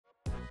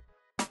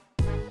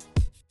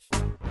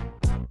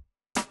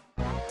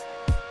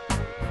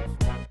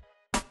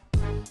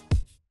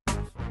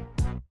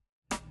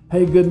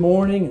Hey, good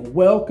morning and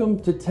welcome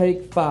to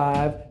Take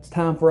 5. It's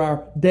time for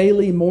our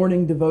daily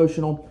morning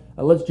devotional.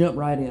 Let's jump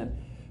right in.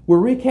 We're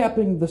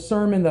recapping the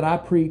sermon that I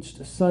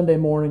preached Sunday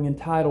morning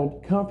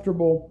entitled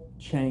Comfortable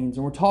Chains.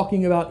 And we're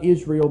talking about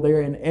Israel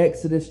there in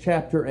Exodus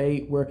chapter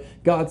 8, where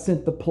God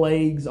sent the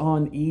plagues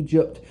on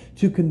Egypt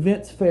to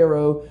convince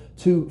Pharaoh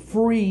to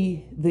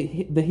free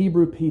the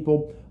Hebrew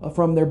people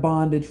from their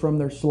bondage, from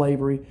their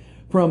slavery,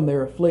 from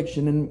their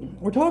affliction. And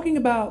we're talking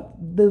about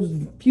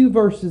those few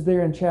verses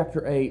there in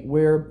chapter 8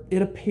 where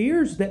it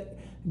appears that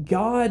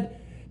God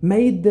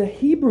made the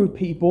Hebrew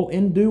people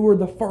endure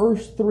the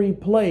first three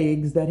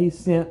plagues that He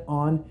sent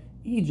on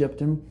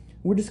Egypt. And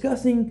we're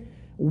discussing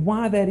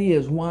why that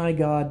is, why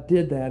God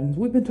did that. And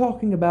we've been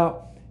talking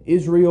about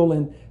Israel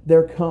and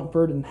their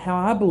comfort and how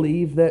I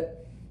believe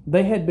that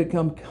they had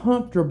become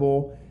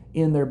comfortable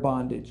in their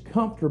bondage,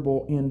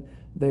 comfortable in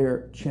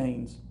their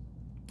chains.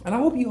 And I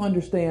hope you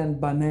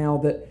understand by now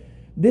that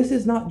this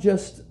is not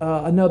just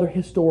another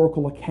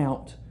historical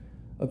account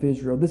of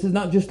Israel. This is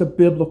not just a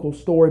biblical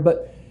story,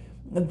 but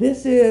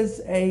this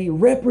is a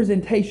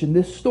representation.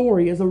 This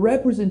story is a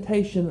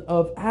representation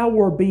of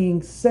our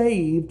being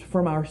saved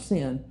from our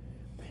sin.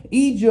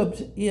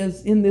 Egypt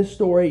is, in this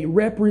story,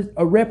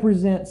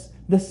 represents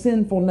the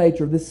sinful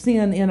nature, the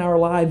sin in our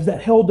lives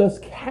that held us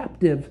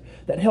captive,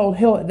 that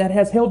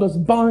has held us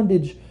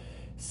bondage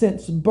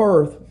since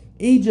birth.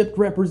 Egypt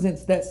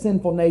represents that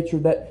sinful nature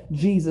that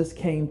Jesus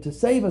came to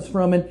save us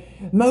from. And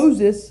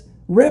Moses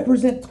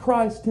represents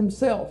Christ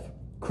Himself.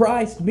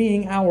 Christ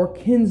being our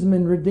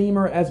kinsman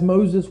redeemer, as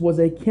Moses was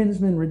a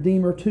kinsman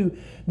redeemer to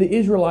the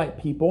Israelite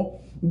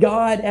people.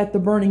 God at the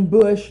burning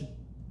bush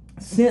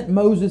sent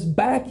Moses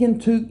back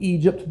into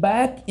Egypt,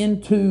 back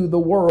into the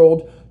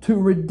world to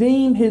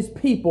redeem His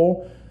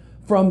people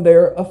from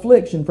their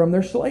affliction, from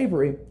their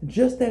slavery,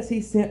 just as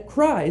He sent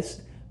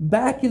Christ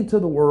back into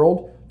the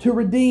world to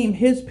redeem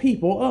His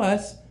people,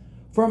 us,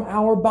 from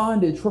our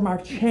bondage, from our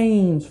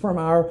chains, from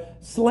our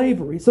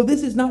slavery. So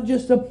this is not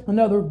just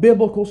another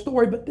biblical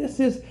story, but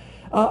this is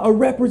a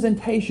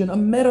representation, a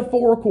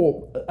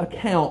metaphorical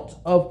account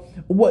of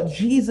what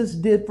Jesus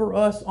did for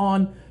us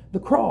on the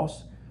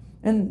cross.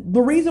 And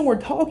the reason we're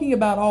talking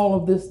about all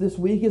of this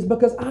week is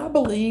because I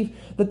believe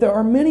that there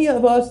are many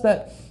of us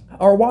that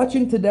are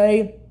watching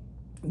today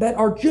that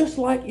are just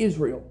like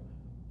Israel.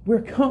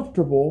 We're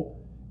comfortable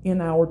in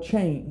our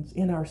chains,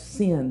 in our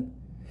sin.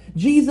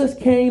 Jesus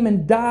came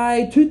and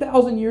died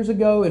 2,000 years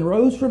ago and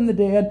rose from the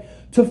dead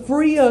to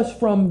free us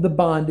from the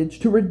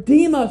bondage, to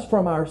redeem us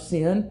from our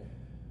sin.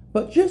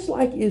 But just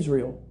like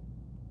Israel,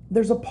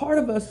 there's a part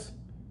of us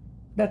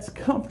that's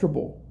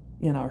comfortable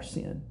in our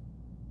sin.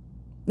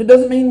 It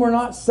doesn't mean we're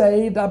not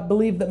saved. I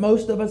believe that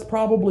most of us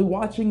probably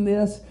watching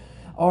this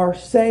are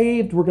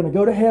saved. We're going to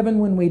go to heaven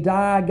when we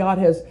die. God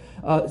has,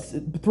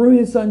 through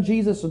His Son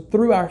Jesus,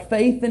 through our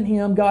faith in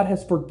Him, God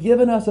has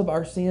forgiven us of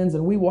our sins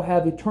and we will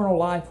have eternal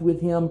life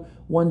with Him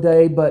one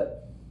day.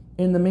 But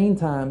in the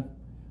meantime,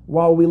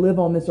 while we live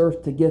on this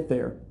earth to get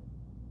there,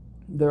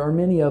 there are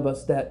many of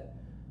us that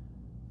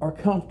are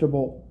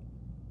comfortable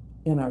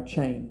in our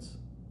chains.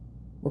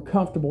 We're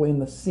comfortable in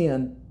the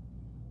sin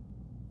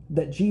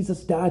that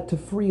Jesus died to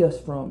free us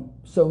from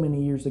so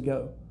many years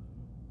ago,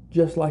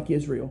 just like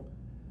Israel.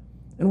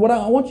 And what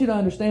I want you to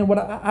understand, what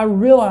I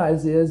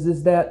realize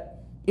is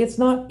that it's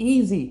not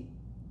easy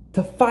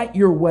to fight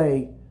your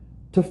way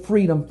to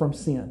freedom from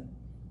sin.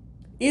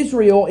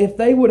 Israel, if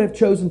they would have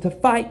chosen to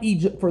fight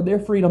Egypt for their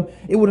freedom,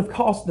 it would have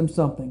cost them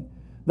something.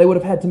 They would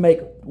have had to make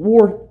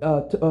war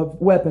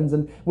weapons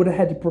and would have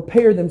had to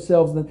prepare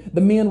themselves.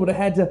 The men would have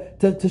had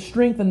to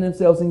strengthen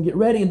themselves and get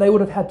ready, and they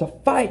would have had to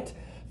fight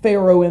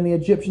Pharaoh and the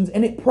Egyptians,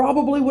 and it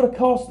probably would have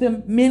cost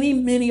them many,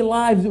 many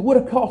lives. It would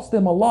have cost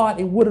them a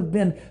lot. It would have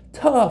been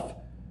tough.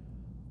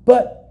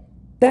 But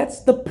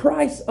that's the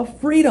price of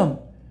freedom.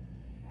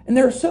 And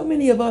there are so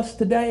many of us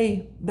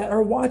today that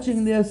are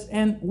watching this,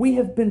 and we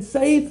have been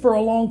saved for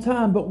a long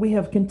time, but we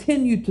have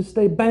continued to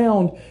stay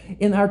bound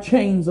in our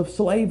chains of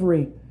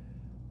slavery.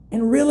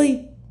 And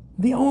really,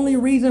 the only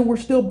reason we're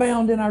still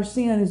bound in our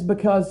sin is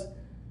because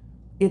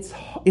it's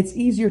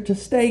easier to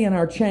stay in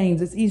our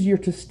chains. It's easier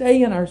to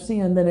stay in our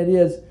sin than it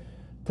is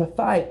to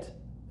fight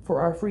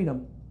for our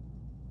freedom.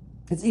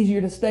 It's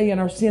easier to stay in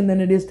our sin than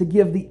it is to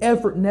give the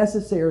effort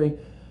necessary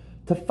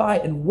to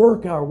fight and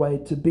work our way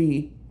to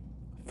be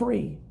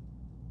free.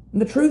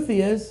 And the truth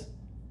is,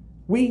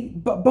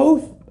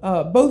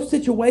 both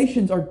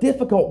situations are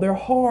difficult. They're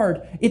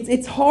hard.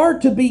 It's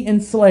hard to be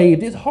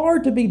enslaved. It's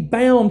hard to be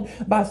bound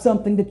by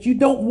something that you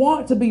don't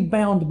want to be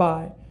bound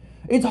by.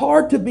 It's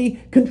hard to be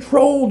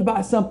controlled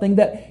by something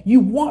that you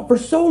want for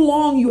so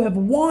long you have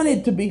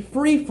wanted to be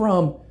free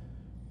from.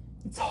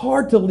 It's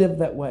hard to live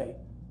that way.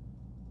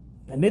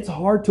 And it's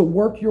hard to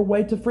work your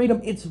way to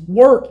freedom. It's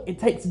work. It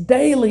takes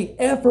daily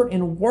effort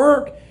and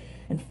work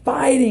and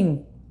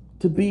fighting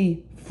to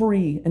be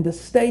free and to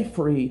stay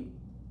free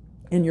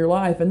in your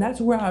life. And that's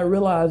where I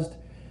realized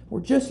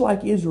we're just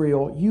like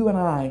Israel. You and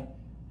I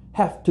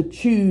have to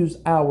choose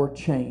our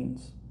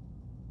chains.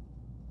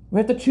 We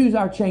have to choose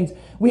our chains.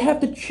 We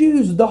have to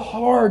choose the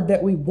hard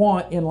that we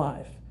want in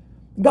life.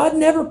 God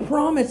never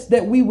promised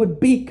that we would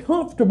be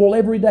comfortable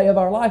every day of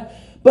our life,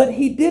 but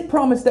He did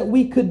promise that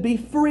we could be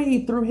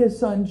free through His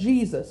Son,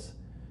 Jesus.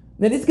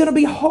 That it's going to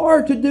be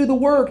hard to do the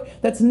work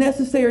that's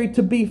necessary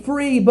to be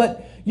free,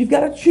 but you've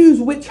got to choose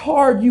which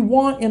hard you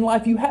want in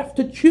life. You have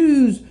to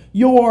choose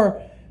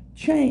your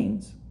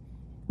chains.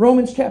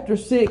 Romans chapter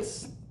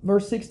 6,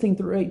 verse 16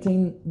 through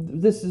 18,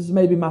 this is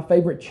maybe my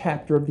favorite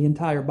chapter of the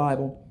entire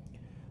Bible.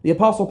 The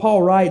Apostle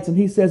Paul writes, and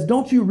he says,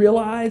 "Don't you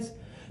realize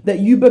that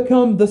you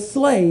become the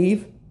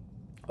slave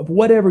of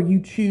whatever you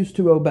choose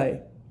to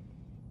obey?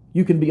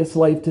 You can be a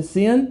slave to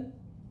sin,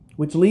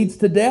 which leads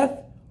to death,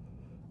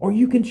 or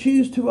you can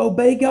choose to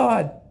obey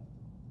God,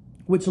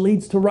 which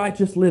leads to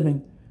righteous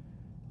living."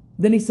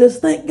 Then he says,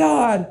 "Thank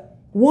God,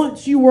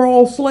 once you were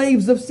all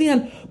slaves of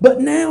sin,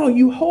 but now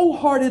you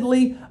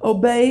wholeheartedly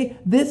obey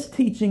this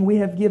teaching we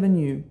have given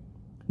you.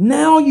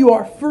 Now you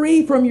are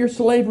free from your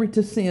slavery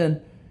to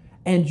sin,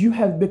 and you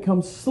have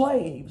become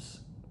slaves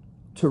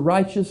to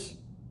righteous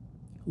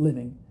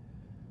living."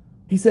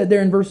 He said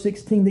there in verse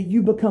 16 that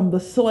you become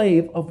the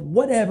slave of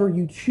whatever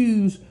you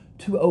choose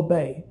to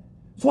obey.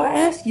 So I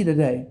ask you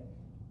today,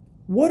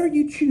 what are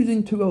you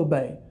choosing to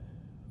obey?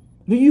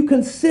 Do you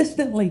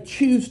consistently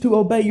choose to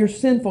obey your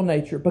sinful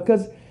nature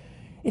because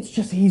it's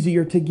just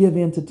easier to give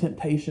in to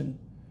temptation?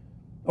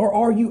 Or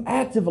are you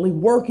actively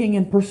working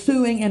and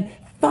pursuing and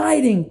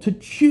fighting to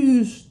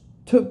choose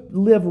to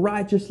live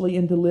righteously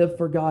and to live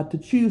for God, to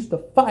choose to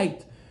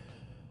fight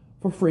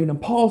for freedom?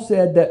 Paul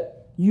said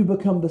that you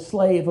become the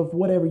slave of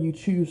whatever you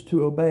choose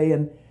to obey.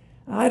 And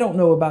I don't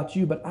know about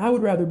you, but I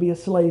would rather be a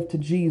slave to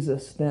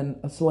Jesus than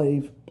a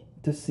slave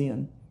to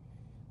sin.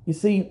 You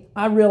see,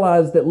 I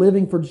realize that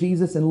living for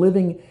Jesus and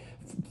living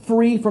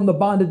free from the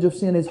bondage of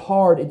sin is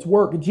hard. It's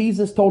work.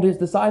 Jesus told His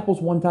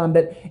disciples one time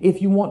that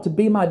if you want to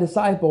be my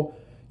disciple,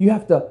 you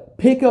have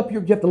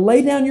to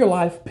lay down your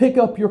life, pick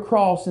up your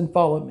cross, and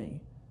follow me.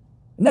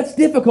 And that's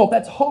difficult.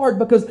 That's hard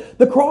because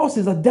the cross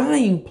is a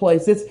dying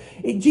place.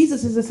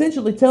 Jesus is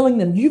essentially telling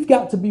them, you've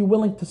got to be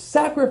willing to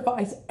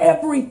sacrifice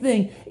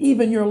everything,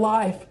 even your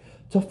life,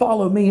 to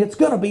follow me. It's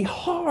going to be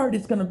hard.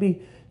 It's going to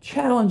be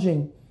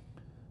challenging.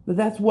 But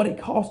that's what it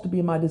costs to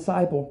be my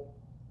disciple.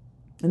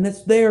 And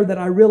it's there that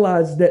I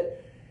realize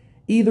that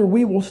either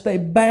we will stay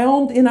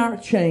bound in our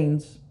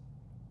chains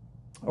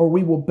or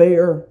we will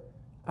bear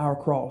our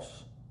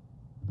cross.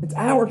 It's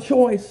our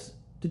choice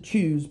to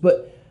choose.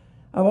 But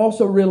I've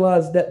also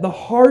realized that the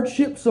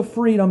hardships of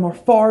freedom are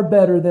far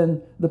better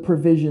than the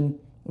provision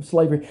of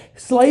slavery.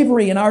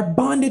 Slavery and our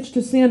bondage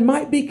to sin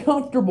might be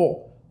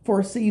comfortable for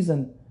a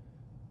season,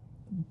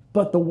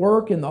 but the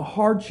work and the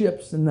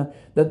hardships and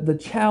the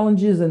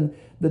challenges and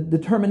the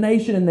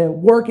determination and the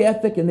work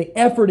ethic and the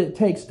effort it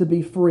takes to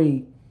be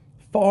free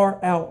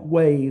far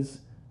outweighs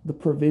the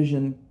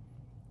provision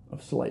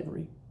of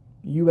slavery.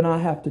 You and I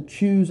have to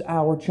choose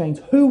our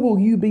chains. Who will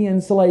you be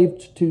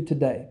enslaved to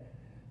today?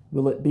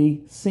 Will it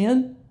be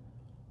sin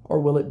or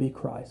will it be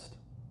Christ?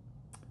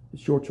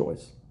 It's your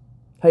choice.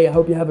 Hey, I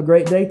hope you have a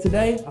great day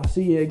today. I'll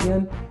see you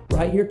again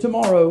right here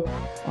tomorrow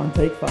on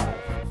Take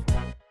 5.